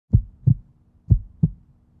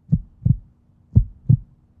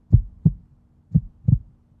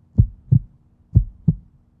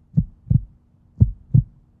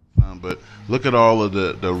but look at all of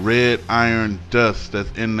the red iron dust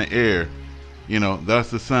that's in the air. You know,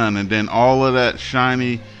 that's the sun. And then all of that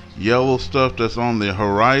shiny yellow stuff that's on the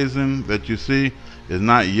horizon that you see is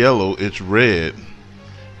not yellow, it's red.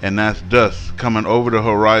 And that's dust coming over the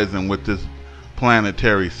horizon with this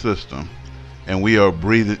planetary system. And we are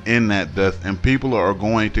breathing in that dust, and people are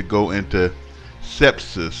going to go into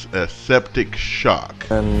sepsis, a septic shock.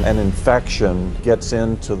 And an infection gets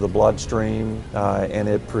into the bloodstream and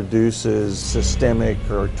it produces systemic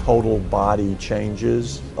or total body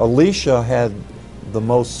changes. Alicia had the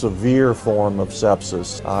most severe form of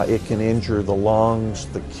sepsis. It can injure the lungs,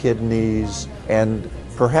 the kidneys, and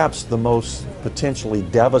perhaps the most potentially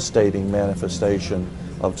devastating manifestation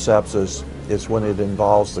of sepsis is when it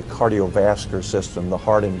involves the cardiovascular system, the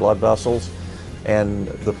heart and blood vessels, and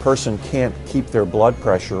the person can't keep their blood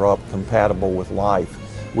pressure up compatible with life.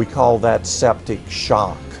 We call that septic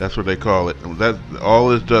shock. That's what they call it. That's all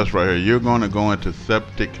this dust right here. You're going to go into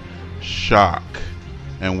septic shock.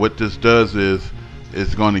 And what this does is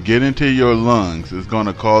it's going to get into your lungs. It's going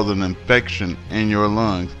to cause an infection in your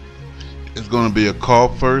lungs. It's going to be a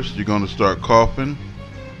cough first. You're going to start coughing.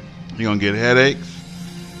 You're going to get headaches.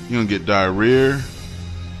 You're going to get diarrhea.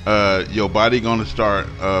 Your body going to start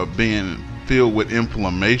being filled with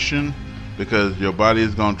inflammation because your body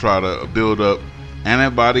is going to try to build up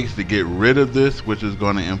antibodies to get rid of this, which is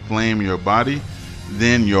going to inflame your body.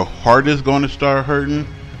 Then your heart is going to start hurting.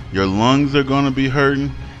 Your lungs are going to be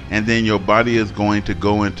hurting. And then your body is going to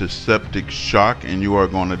go into septic shock and you are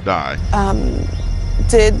going to die.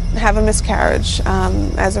 Did have a miscarriage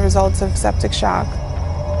as a result of septic shock.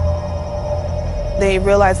 They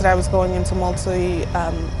realized that I was going into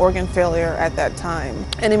multi-organ failure at that time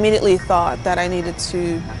and immediately thought that I needed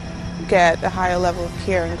to get a higher level of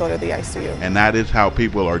care and go to the ICU. And that is how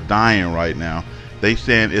people are dying right now. They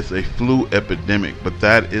saying it's a flu epidemic, but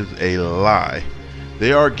that is a lie.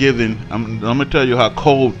 They are giving, I'm gonna tell you how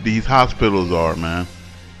cold these hospitals are, man.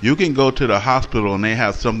 You can go to the hospital and they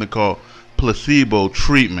have something called placebo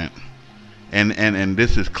treatment. And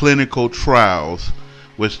this is clinical trials,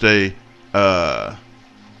 which they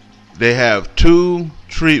have two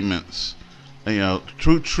treatments,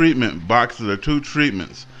 two treatment boxes or two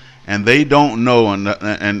treatments, and they don't know,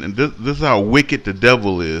 and this is how wicked the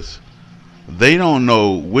devil is. They don't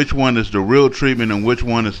know which one is the real treatment and which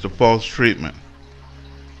one is the false treatment.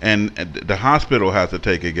 And the hospital has to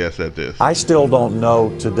take a guess at this. I still don't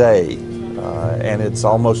know today, and it's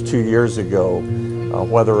almost 2 years ago,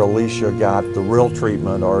 whether Alicia got the real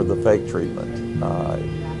treatment or the fake treatment.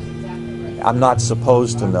 I'm not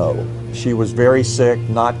supposed to know. She was very sick,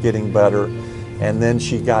 not getting better, and then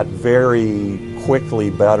she got very quickly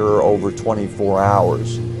better over 24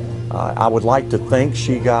 hours. I would like to think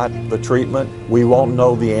she got the treatment. We won't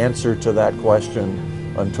know the answer to that question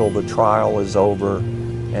until the trial is over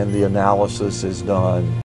and the analysis is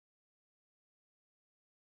done.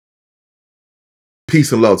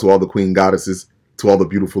 Peace and love to all the queen goddesses, to all the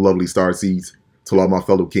beautiful, lovely star seeds, to all my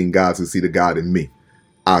fellow king gods who see the God in me.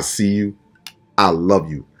 I see you. I love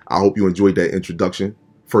you. I hope you enjoyed that introduction.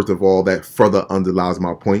 First of all, that further underlies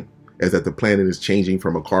my point, is that the planet is changing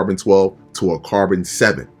from a carbon-12 to a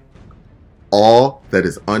carbon-7. All that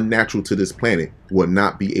is unnatural to this planet will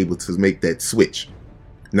not be able to make that switch.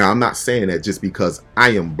 Now, I'm not saying that just because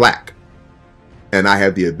I am black and I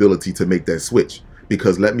have the ability to make that switch,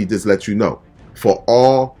 because let me just let you know, for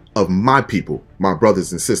all of my people, my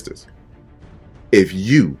brothers and sisters, if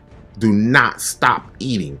you do not stop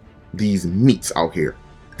eating these meats out here,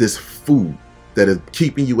 this food that is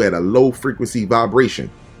keeping you at a low frequency vibration,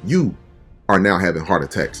 you are now having heart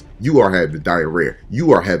attacks. You are having diarrhea.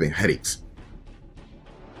 You are having headaches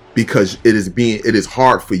because it is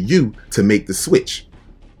hard for you to make the switch.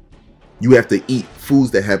 You have to eat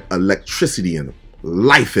foods that have electricity in them,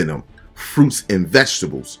 life in them, fruits and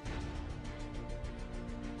vegetables.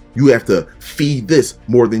 You have to feed this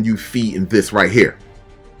more than you feed in this right here.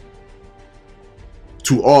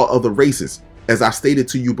 To all other races, as I stated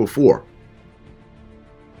to you before,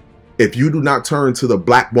 if you do not turn to the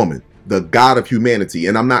black woman, the God of humanity,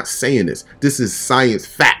 and I'm not saying this is science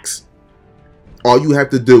facts. All you have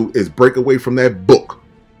to do is break away from that book.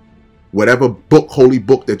 Whatever book, holy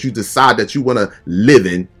book that you decide that you want to live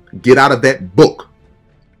in, get out of that book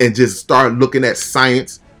and just start looking at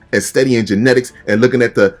science and studying genetics and looking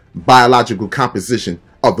at the biological composition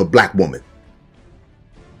of the black woman.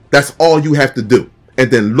 That's all you have to do.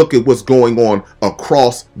 And then look at what's going on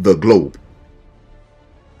across the globe.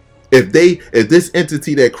 If this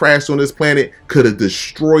entity that crashed on this planet could have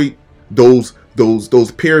destroyed those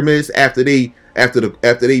pyramids after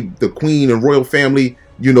the queen and royal family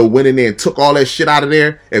you know, went in there and took all that shit out of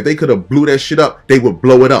there, if they could have blew that shit up, they would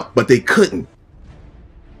blow it up, but they couldn't.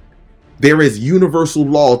 There is universal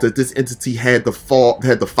law that this entity had to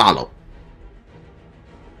follow.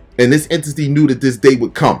 And this entity knew that this day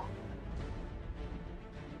would come.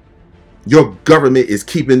 Your government is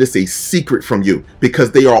keeping this a secret from you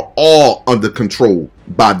because they are all under control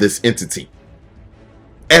by this entity.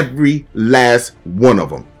 Every last one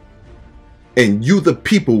of them. And you, the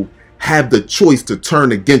people, have the choice to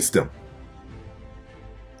turn against them.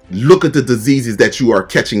 Look at the diseases that you are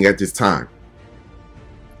catching at this time.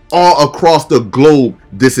 All across the globe,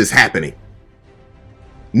 this is happening.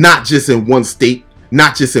 Not just in one state,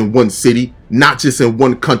 not just in one city, not just in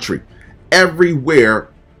one country. Everywhere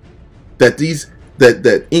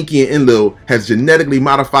that Inky and Enlil has genetically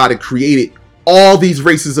modified and created all these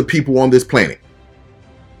races of people on this planet.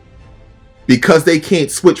 Because they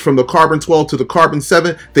can't switch from the carbon-12 to the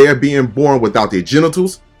carbon-7, they are being born without their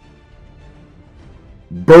genitals.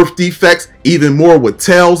 Birth defects, even more with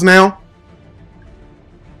tails now.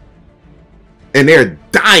 And they're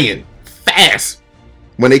dying fast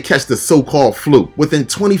when they catch the so-called flu within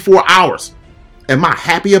 24 hours. Am I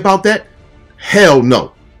happy about that? Hell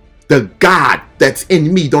no. The God that's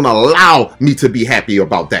in me don't allow me to be happy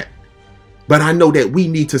about that. But I know that we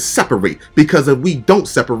need to separate, because if we don't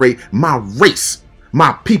separate, my race,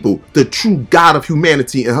 my people, the true God of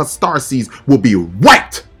humanity and her starseeds will be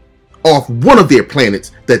wiped off one of their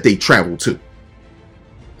planets that they travel to.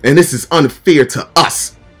 And this is unfair to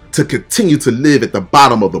us to continue to live at the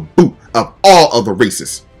bottom of the boot of all other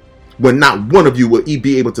races, when not one of you will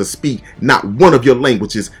be able to speak not one of your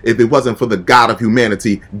languages if it wasn't for the God of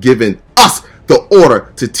humanity giving us the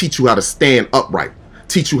order to teach you how to stand upright,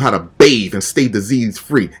 teach you how to bathe and stay disease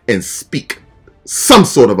free and speak some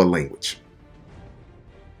sort of a language.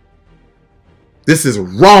 This is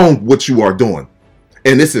wrong what you are doing,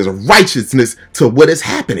 and this is righteousness to what is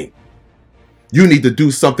happening. You need to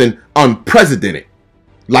do something unprecedented,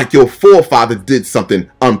 like your forefathers did something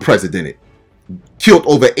unprecedented. Killed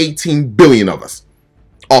over 18 billion of us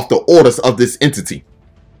off the orders of this entity.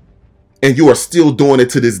 And you are still doing it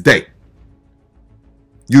to this day.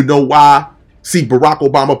 You know why? See, Barack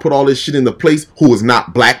Obama put all this shit into place, who is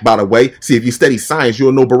not black, by the way. See, if you study science,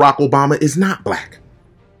 you'll know Barack Obama is not black.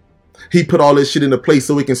 He put all this shit into place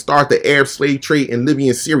so he can start the Arab slave trade in Libya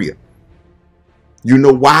and Syria. You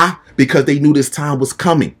know why? Because they knew this time was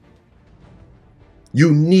coming.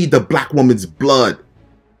 You need the black woman's blood,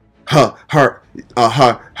 her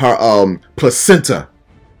placenta,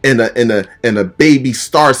 and a baby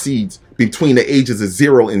star seeds between the ages of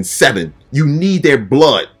 0 and 7. You need their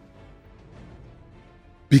blood,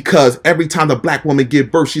 because every time the black woman gives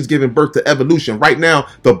birth, she's giving birth to evolution. Right now,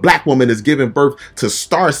 the black woman is giving birth to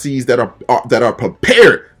star seeds that are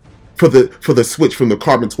prepared for the switch from the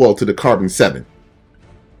carbon-12 to the carbon-7.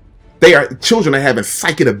 Children are having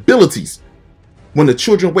psychic abilities. When the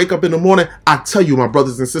children wake up in the morning, I tell you, my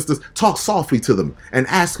brothers and sisters, talk softly to them and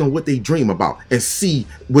ask them what they dream about and see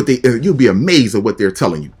what you'll be amazed at what they're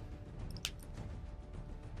telling you.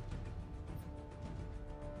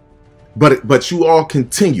 But you all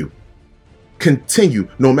continue,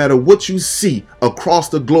 no matter what you see across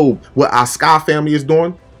the globe, what our Sky family is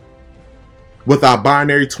doing, what our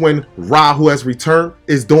binary twin Ra, who has returned,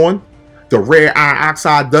 is doing, the rare iron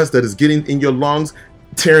oxide dust that is getting in your lungs,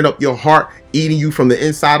 tearing up your heart, eating you from the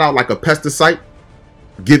inside out like a pesticide,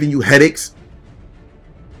 giving you headaches.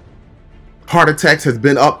 Heart attacks has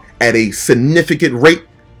been up at a significant rate,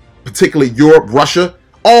 particularly Europe, Russia,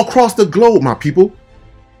 all across the globe, my people.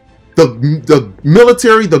 The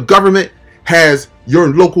military, the government has your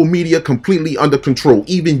local media completely under control,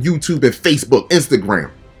 even YouTube and Facebook, Instagram.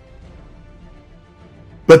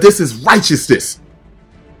 But this is righteousness.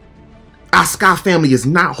 Our Sky family is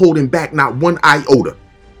not holding back, not one iota.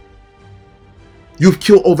 You've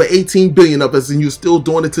killed over 18 billion of us, and you're still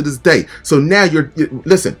doing it to this day. So now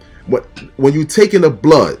listen, when you're taking the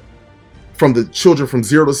blood from the children from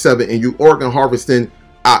 0 to 7 and you organ harvesting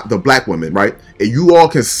the black women, right? And you all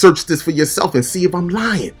can search this for yourself and see if I'm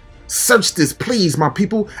lying. Search this, please, my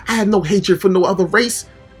people. I have no hatred for no other race.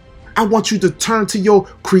 I want you to turn to your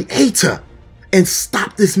creator and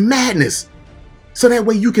stop this madness. So that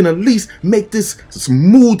way you can at least make this,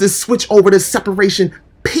 smooth this switch over, this separation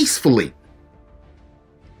peacefully.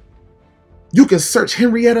 You can search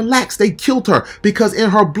Henrietta Lacks. They killed her because in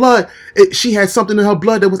her blood, she had something in her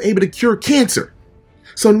blood that was able to cure cancer.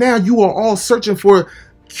 So now you are all searching for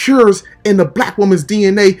cures in the black woman's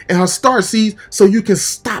DNA and her star seeds so you can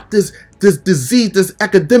stop this disease, this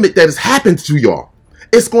epidemic that has happened to y'all.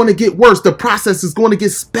 It's going to get worse. The process is going to get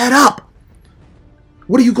sped up.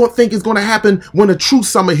 What do you think is going to happen when a true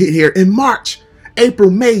summer hit here in March,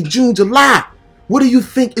 April, May, June, July? What do you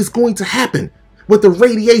think is going to happen with the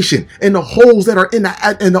radiation and the holes that are in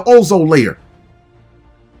the ozone layer?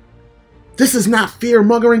 This is not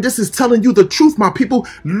fear-mongering. This is telling you the truth, my people.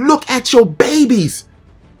 Look at your babies.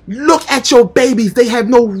 Look at your babies. They have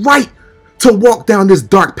no right to walk down this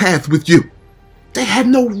dark path with you. They have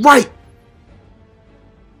no right.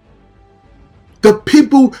 The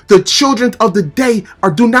people, the children of the day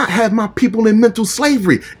do not have my people in mental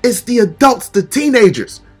slavery. It's the adults, the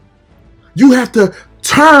teenagers. You have to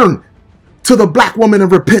turn to the black woman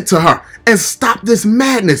and repent to her and stop this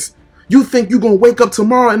madness. You think you're going to wake up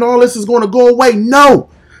tomorrow and all this is going to go away? No,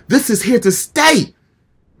 this is here to stay.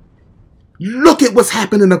 Look at what's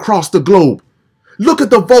happening across the globe. Look at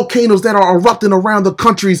the volcanoes that are erupting around the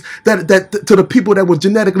countries that to the people that were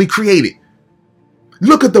genetically created.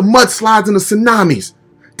 Look at the mudslides and the tsunamis.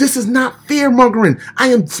 This is not fear-mongering. I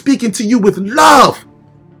am speaking to you with love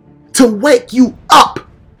to wake you up.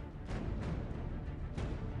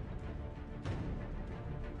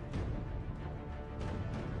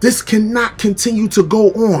 This cannot continue to go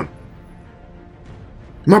on.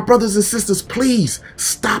 My brothers and sisters, please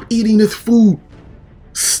stop eating this food.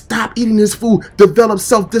 Stop eating this food. Develop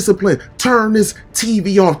self-discipline. Turn this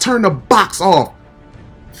TV off. Turn the box off.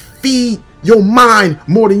 Feed your mind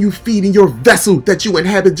more than you feed in your vessel that you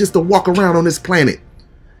inhabit just to walk around on this planet.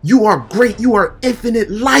 You are great. You are infinite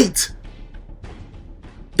light.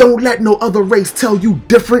 Don't let no other race tell you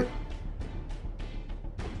different.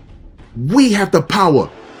 We have the power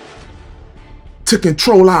to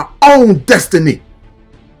control our own destiny.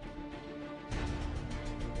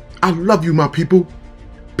 I love you, my people.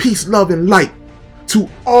 Peace, love, and light to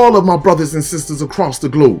all of my brothers and sisters across the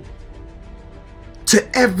globe.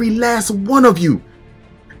 To every last one of you,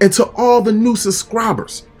 and to all the new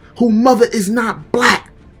subscribers whose mother is not black.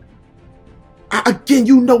 Again,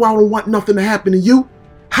 you know I don't want nothing to happen to you.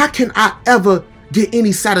 How can I ever get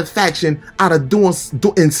any satisfaction out of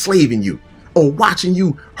enslaving you or watching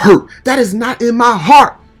you hurt? That is not in my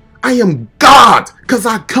heart. I am God because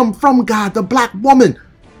I come from God, the black woman.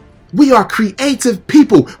 We are creative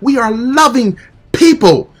people. We are loving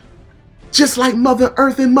people, just like Mother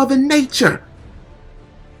Earth and Mother Nature.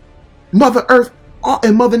 Mother Earth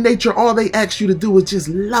and Mother Nature, all they ask you to do is just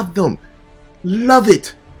love them. Love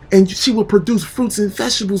it. And she will produce fruits and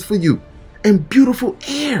vegetables for you and beautiful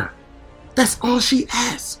air. That's all she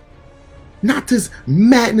asks. Not this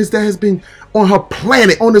madness that has been on her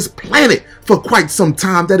planet, on this planet for quite some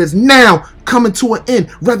time, that is now coming to an end,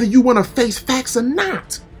 whether you want to face facts or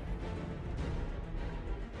not.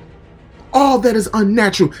 All that is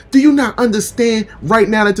unnatural. Do you not understand right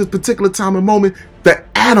now at this particular time and moment that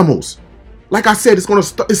animals, like I said,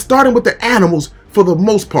 it's starting with the animals for the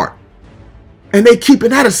most part, and they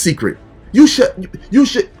keeping that a secret. You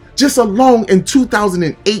should just alone in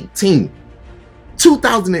 2018,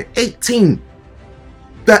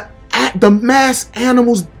 the mass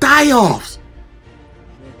animals die-offs.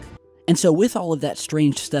 And so with all of that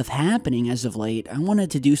strange stuff happening as of late, I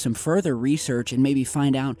wanted to do some further research and maybe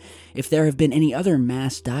find out if there have been any other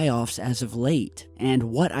mass die-offs as of late. And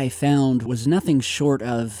what I found was nothing short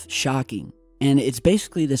of shocking. And it's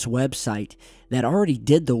basically this website that already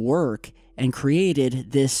did the work and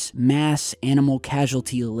created this mass animal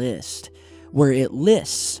casualty list, where it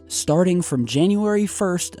lists, starting from January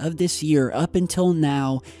 1st of this year up until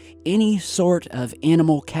now, any sort of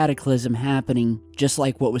animal cataclysm happening, just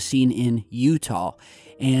like what was seen in Utah.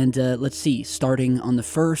 And let's see, starting on the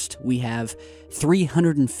 1st, we have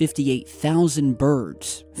 358,000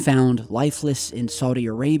 birds found lifeless in Saudi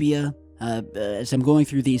Arabia. As I'm going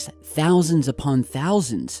through these, thousands upon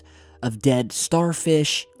thousands of dead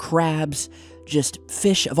starfish, crabs, just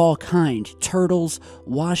fish of all kind, turtles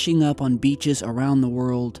washing up on beaches around the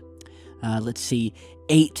world. Let's see,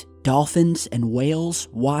 8 dolphins and whales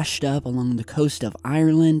washed up along the coast of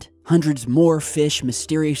Ireland. Hundreds more fish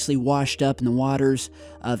mysteriously washed up in the waters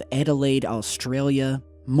of Adelaide, Australia.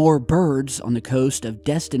 More birds on the coast of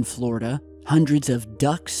Destin, Florida. Hundreds of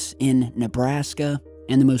ducks in Nebraska.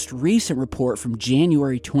 And the most recent report from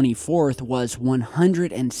January 24th was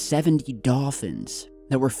 170 dolphins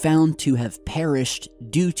that were found to have perished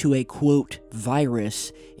due to a, quote,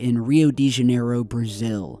 virus in Rio de Janeiro,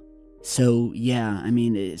 Brazil. So, yeah, I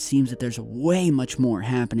mean, it seems that there's way much more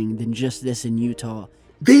happening than just this in Utah.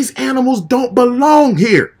 These animals don't belong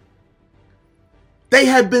here. They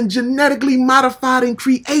have been genetically modified and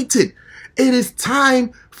created. It is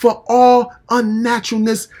time for all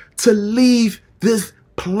unnaturalness to leave this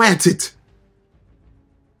planet.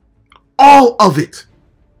 All of it.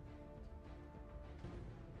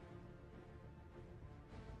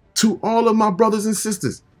 To all of my brothers and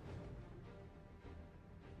sisters,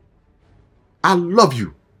 I love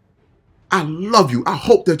you. I love you. I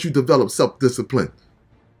hope that you develop self-discipline.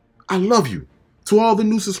 I love you. To all the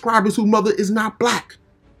new subscribers whose mother is not black,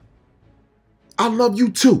 I love you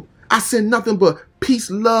too. I send nothing but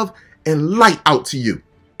peace, love, and light out to you,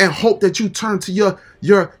 and hope that you turn to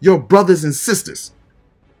your brothers and sisters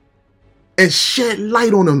and shed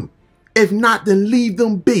light on them. If not, then leave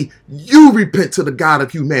them be. You repent to the God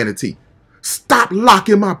of humanity. Stop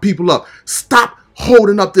locking my people up. Stop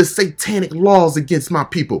holding up the satanic laws against my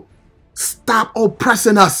people. Stop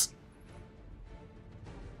oppressing us.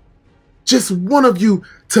 Just one of you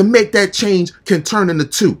to make that change can turn into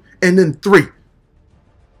 2 and then 3.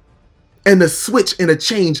 And the switch and the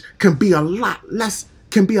change can be a lot less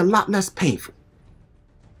painful.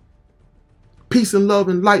 Peace and love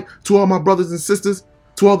and light to all my brothers and sisters,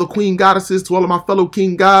 to all the queen goddesses, to all of my fellow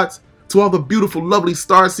king gods, to all the beautiful, lovely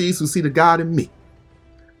starseeds who see the God in me.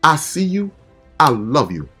 I see you. I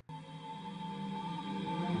love you.